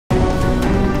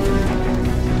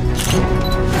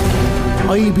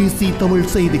IBC Tamil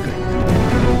செய்திகள்.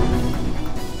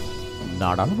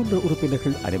 நாடாளுமன்ற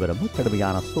உறுப்பினர்கள் அனைவரும்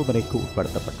கடுமையான சோதனைக்கு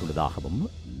உட்படுத்தப்பட்டுள்ளதாகவும்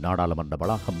நாடாளுமன்ற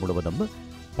வளாகம் முழுவதும்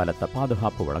பலத்த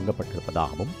பாதுகாப்பு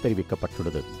வழங்கப்பட்டிருப்பதாகவும்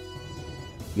தெரிவிக்கப்பட்டுள்ளது.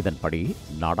 இதன்படி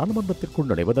நாடாளுமன்றத்திற்குள்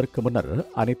நுழைவதற்கு முன்னர்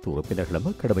அனைத்து உறுப்பினர்களும்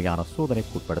கடுமையான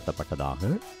சோதனைக்கு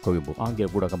உட்படுத்தப்பட்டதாக கொழும்பு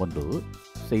ஆங்கில ஊடகம் ஒன்று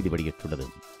செய்தி வெளியிட்டுள்ளது.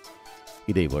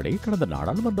 இதேவேளை கடந்த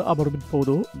நாடாளுமன்ற அமர்வின்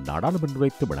போது நாடாளுமன்ற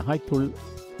வைத்து மிளகாய்த்தூள்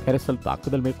கரைசல்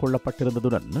தாக்குதல்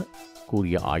மேற்கொள்ளப்பட்டிருந்ததுடன்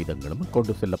கூறிய ஆயுதங்களும்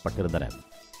கொண்டு செல்லப்பட்டிருந்தன.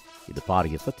 இது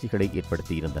பாரிய சர்ச்சைகளை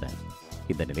ஏற்படுத்தியிருந்தன.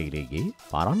 இந்த நிலையிலேயே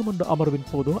பாராளுமன்ற அமர்வின்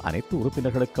போது அனைத்து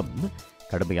உறுப்பினர்களுக்கும்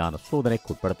கடுமையான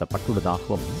சோதனைக்கு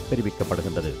உட்படுத்தப்பட்டுள்ளதாகவும்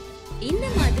தெரிவிக்கப்படுகின்றது. இந்த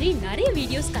மாதிரி நிறைய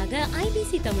வீடியோஸ்க்காக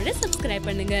ஐபிசி தமிழை சப்ஸ்கிரைப்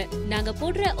பண்ணுங்க. நாங்க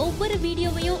போடுற ஒவ்வொரு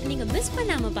வீடியோவையும் நீங்க மிஸ்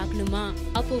பண்ணாம பார்க்கணுமா?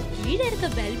 அப்போ கீழே இருக்க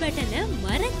பெல் பட்டனை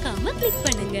மறக்காம கிளிக்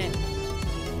பண்ணுங்க.